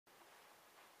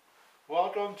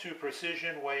Welcome to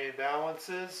Precision Weigh-In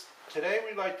Balances. Today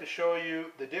we'd like to show you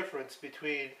the difference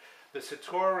between the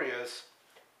Sartorius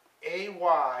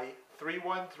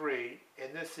AY313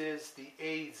 and this is the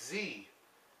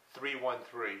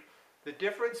AZ313. The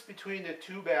difference between the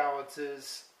two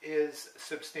balances is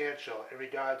substantial in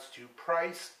regards to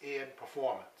price and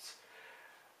performance.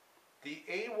 The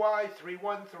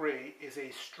AY313 is a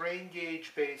strain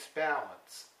gauge based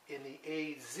balance. In the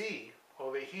AZ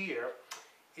over here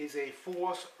is a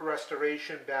force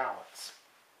restoration balance.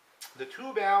 The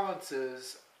two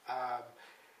balances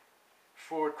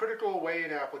for critical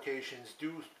weigh-in applications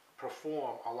do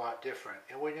perform a lot different,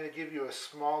 and we're going to give you a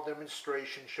small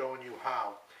demonstration showing you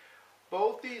how.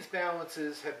 Both these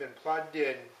balances have been plugged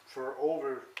in for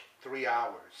over 3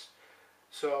 hours.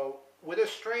 So with a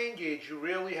strain gauge, you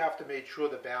really have to make sure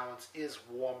the balance is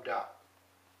warmed up.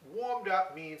 Warmed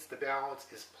up means the balance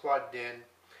is plugged in.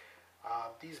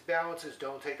 These balances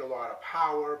don't take a lot of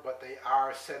power, but they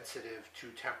are sensitive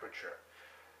to temperature.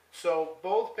 So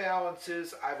both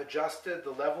balances, I've adjusted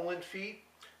the level in feet,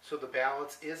 so the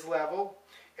balance is level,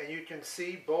 and you can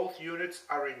see both units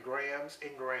are in grams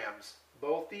and grams.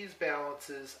 Both these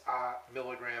balances are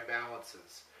milligram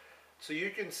balances. So you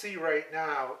can see right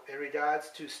now, in regards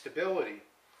to stability,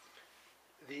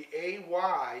 the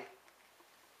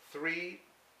AY303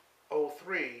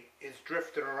 is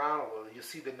drifting around a little. You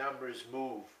see the numbers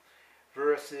move,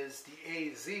 versus the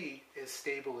AZ is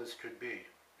stable as could be.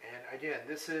 And again,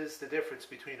 this is the difference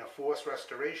between a force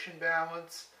restoration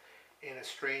balance and a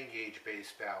strain gauge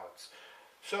based balance.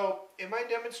 So in my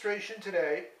demonstration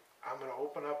today, I'm going to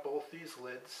open up both these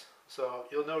lids. So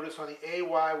you'll notice on the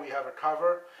AY we have a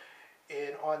cover,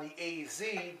 and on the AZ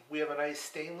we have a nice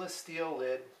stainless steel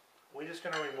lid. We're just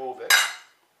going to remove it.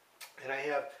 And I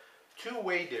have two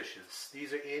weigh dishes.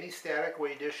 These are anti-static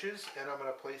weigh dishes, and I'm going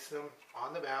to place them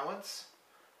on the balance.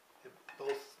 They're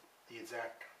both the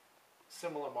exact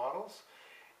similar models.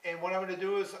 And what I'm going to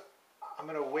do is I'm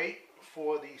going to wait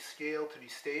for the scale to be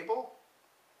stable,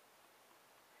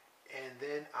 and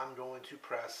then I'm going to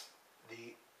press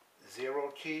the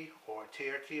 0 key or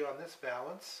tare key on this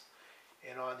balance,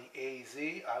 and on the AZ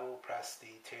I will press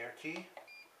the tare key,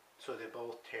 so they're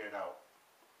both tared out.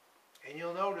 And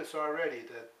you'll notice already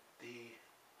that the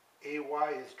AY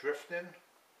is drifting.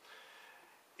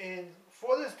 And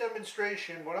for this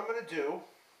demonstration, what I'm going to do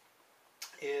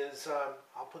is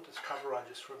I'll put this cover on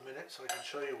just for a minute so I can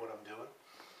show you what I'm doing.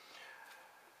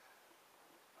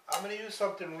 I'm going to use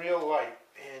something real light,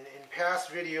 and in past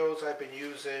videos I've been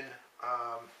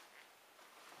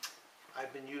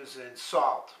using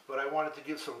salt, but I wanted to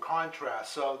give some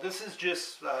contrast. So this is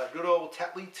just good old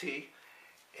Tetley tea,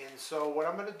 and so what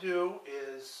I'm going to do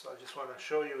is, I just want to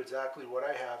show you exactly what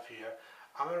I have here.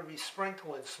 I'm going to be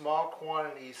sprinkling small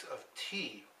quantities of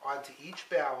tea onto each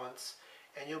balance,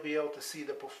 and you'll be able to see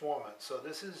the performance. So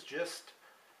this is just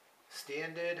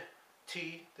standard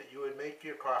tea that you would make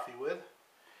your coffee with.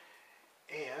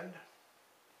 And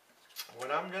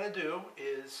what I'm going to do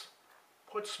is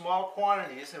put small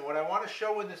quantities, and what I want to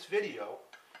show in this video,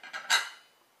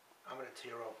 I'm going to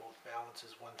tear out both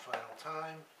balances one final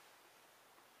time.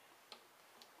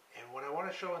 And what I want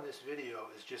to show in this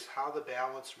video is just how the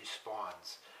balance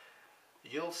responds.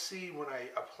 You'll see when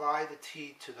I apply the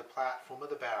tea to the platform of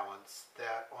the balance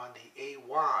that on the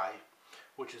AY,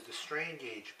 which is the strain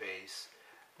gauge base,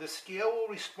 the scale will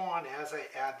respond as I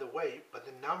add the weight, but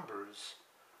the numbers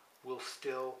will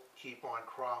still keep on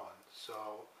crawling.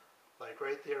 So like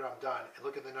right there, I'm done, and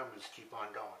look at the numbers keep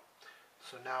on going.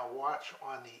 So now watch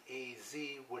on the AZ,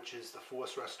 which is the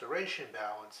force restoration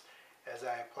balance, as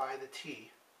I apply the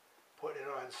tea, put it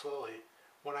on slowly.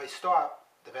 When I stop,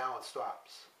 the balance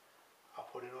stops. I'll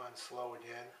put it on slow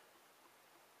again,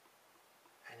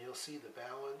 and you'll see the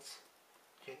balance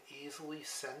can easily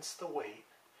sense the weight,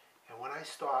 and when I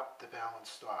stop, the balance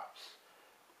stops.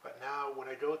 But now when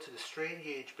I go to the strain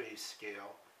gauge based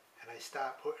scale and I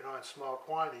start putting on small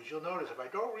quantities, you'll notice if I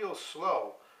go real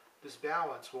slow, this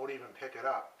balance won't even pick it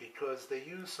up, because they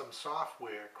use some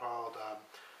software called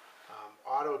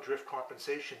auto drift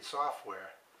compensation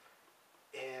software,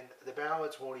 and the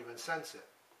balance won't even sense it.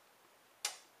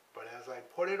 But as I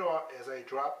put it on, as I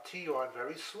drop tea on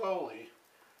very slowly,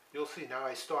 you'll see now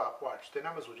I stop. Watch, the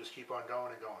numbers will just keep on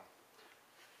going and going.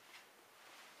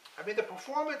 I mean, the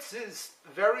performance is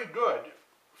very good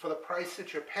for the price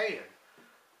that you're paying.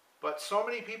 But so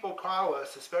many people call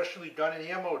us, especially gun and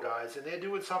ammo guys, and they're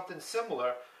doing something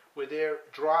similar where they're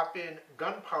dropping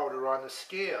gunpowder on the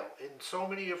scale. And so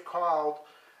many have called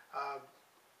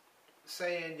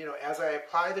saying, you know, as I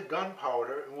apply the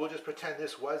gunpowder, and we'll just pretend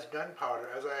this was gunpowder,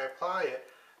 as I apply it,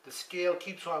 the scale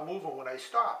keeps on moving when I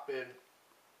stop. And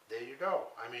there you go.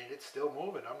 I mean, it's still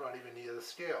moving. I'm not even near the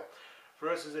scale.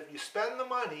 Versus if you spend the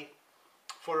money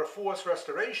for a force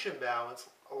restoration balance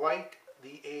like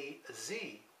the AZ,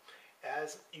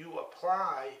 as you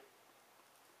apply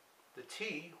the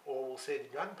T, or we'll say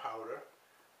the gunpowder,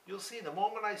 you'll see the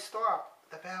moment I stop,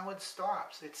 the balance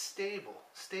stops. It's stable,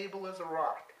 stable as a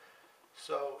rock.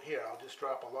 So here, I'll just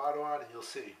drop a lot on and you'll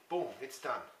see, boom, it's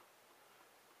done.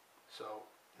 So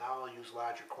now I'll use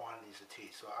larger quantities of tea.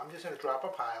 So I'm just going to drop a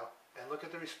pile and look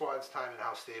at the response time and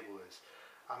how stable it is.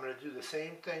 I'm going to do the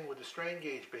same thing with the strain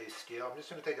gauge based scale. I'm just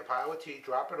going to take a pile of tea,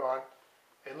 drop it on,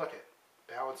 and look at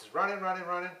balance is running, running,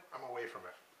 running. I'm away from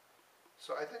it.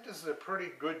 So I think this is a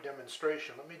pretty good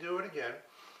demonstration. Let me do it again.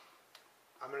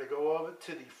 I'm going to go over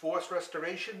to the force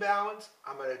restoration balance.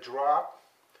 I'm going to drop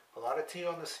a lot of tea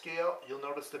on the scale. You'll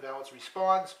notice the balance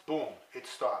responds. Boom, it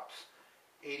stops.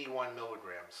 81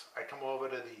 milligrams. I come over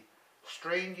to the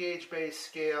strain gauge based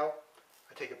scale.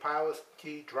 I take a pile of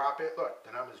tea, drop it. Look,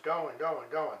 the number's going, going,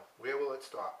 going. Where will it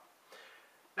stop?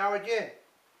 Now again,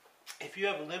 if you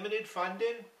have limited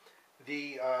funding,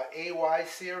 the AY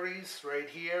series right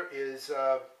here is,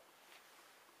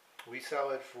 we sell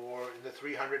it for in the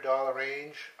 $300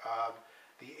 range.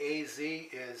 The AZ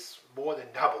is more than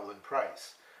double in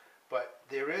price. But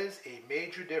there is a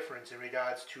major difference in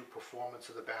regards to performance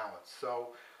of the balance. So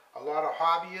a lot of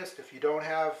hobbyists, if you don't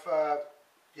have,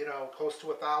 you know, close to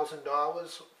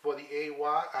 $1,000 for the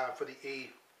AY, for the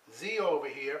AZ over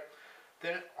here,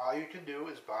 then all you can do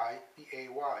is buy the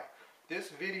AY. This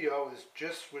video is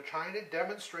just, we're trying to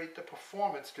demonstrate the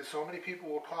performance, because so many people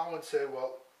will call and say,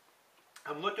 well,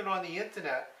 I'm looking on the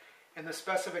internet and the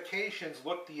specifications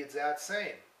look the exact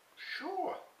same.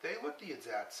 Sure, they look the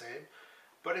exact same.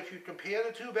 But if you compare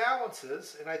the two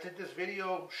balances, and I think this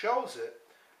video shows it,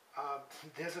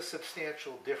 there's a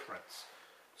substantial difference.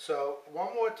 So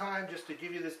one more time, just to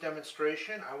give you this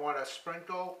demonstration, I want to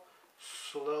sprinkle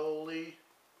slowly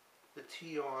the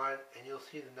tea on, and you'll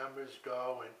see the numbers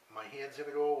go, and my hand's going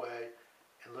to go away,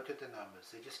 and look at the numbers.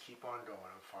 They just keep on going.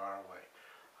 I'm far away.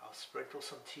 I'll sprinkle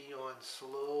some tea on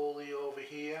slowly over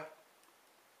here.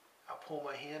 I'll pull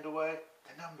my hand away.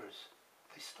 The numbers,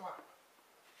 they stop.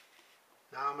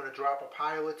 Now I'm going to drop a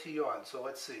pile of tea on. So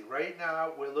let's see. Right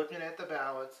now we're looking at the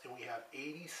balance and we have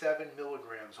 87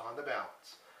 milligrams on the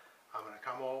balance. I'm going to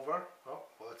come over. Oh,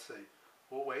 well, let's see.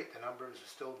 We'll wait. The numbers are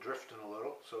still drifting a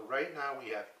little. So right now we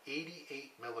have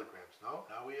 88 milligrams. No,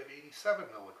 now we have 87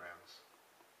 milligrams.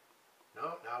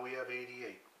 No, now we have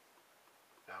 88.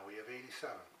 Now we have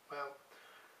 87. Well,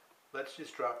 let's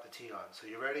just drop the tea on. So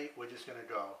you ready? We're just going to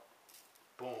go.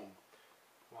 Boom.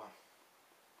 One.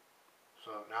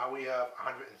 So now we have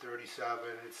 137,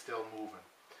 it's still moving.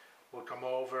 We'll come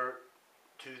over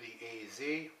to the AZ,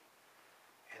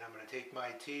 and I'm going to take my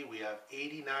tea. We have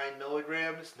 89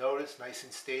 milligrams. Notice, nice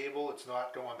and stable. It's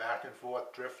not going back and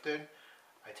forth, drifting.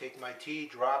 I take my tea,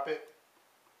 drop it.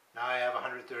 Now I have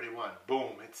 131.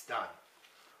 Boom, it's done.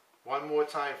 One more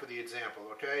time for the example,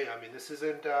 okay? I mean, this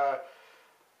isn't,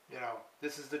 you know,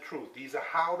 this is the truth. These are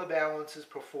how the balances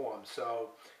perform. So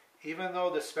even though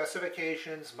the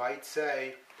specifications might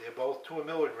say they're both to a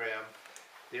milligram,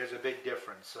 there's a big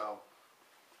difference. So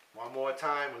one more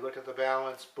time, we look at the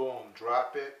balance, boom,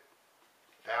 drop it.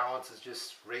 Balance is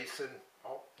just racing.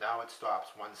 Oh, now it stops,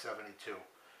 172.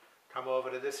 Come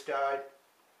over to this guy,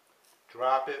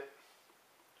 drop it,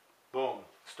 boom,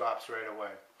 stops right away.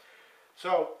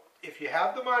 So if you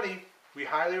have the money, we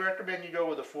highly recommend you go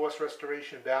with a force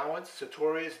restoration balance.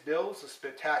 Sartorius Bill's a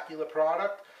spectacular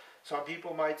product. Some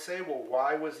people might say, well,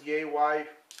 why was the AY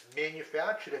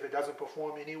manufactured if it doesn't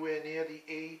perform anywhere near the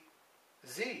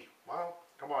AZ? Well,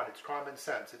 come on, it's common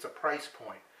sense. It's a price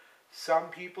point. Some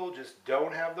people just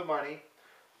don't have the money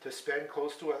to spend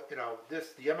close to,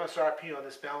 the MSRP on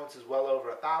this balance is well over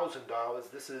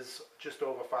 $1,000. This is just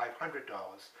over $500.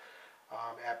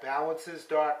 At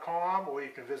balances.com, or you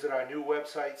can visit our new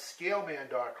website,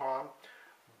 scaleman.com.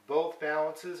 Both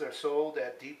balances are sold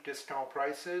at deep discount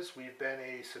prices. We've been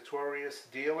a Sartorius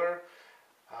dealer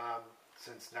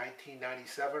since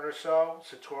 1997 or so.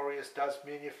 Sartorius does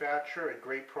manufacture a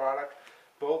great product.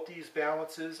 Both these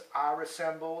balances are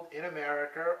assembled in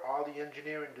America. All the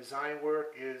engineering design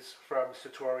work is from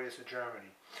Sartorius of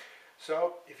Germany.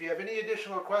 So if you have any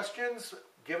additional questions,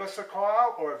 give us a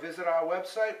call or visit our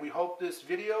website. We hope this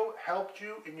video helped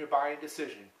you in your buying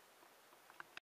decision.